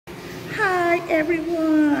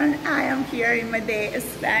everyone, I am here in my day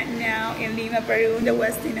spent now in Lima, Peru, in the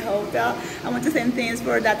Westin Hotel. I want to send thanks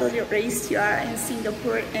for Dato Reiss Tiara in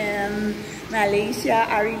Singapore and Malaysia.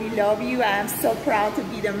 I really love you. I am so proud to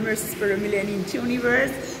be the Mrs Peru Millennium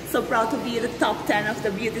Universe. So proud to be the top 10 of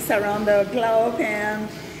the beauties around the globe, and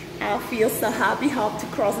I feel so happy. Hope to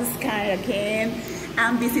cross the sky again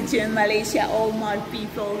and visit you in Malaysia. All my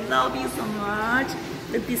people, love you so much.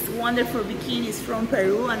 Look, this wonderful bikini is from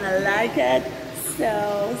Peru and I like it.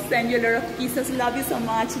 So send you a lot of kisses. Love you so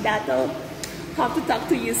much, Dato. Hope to talk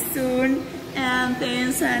to you soon. And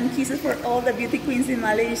thanks and kisses for all the beauty queens in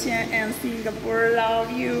Malaysia and Singapore.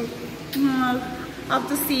 Love you. Hope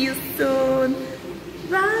to see you soon.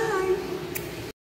 Bye.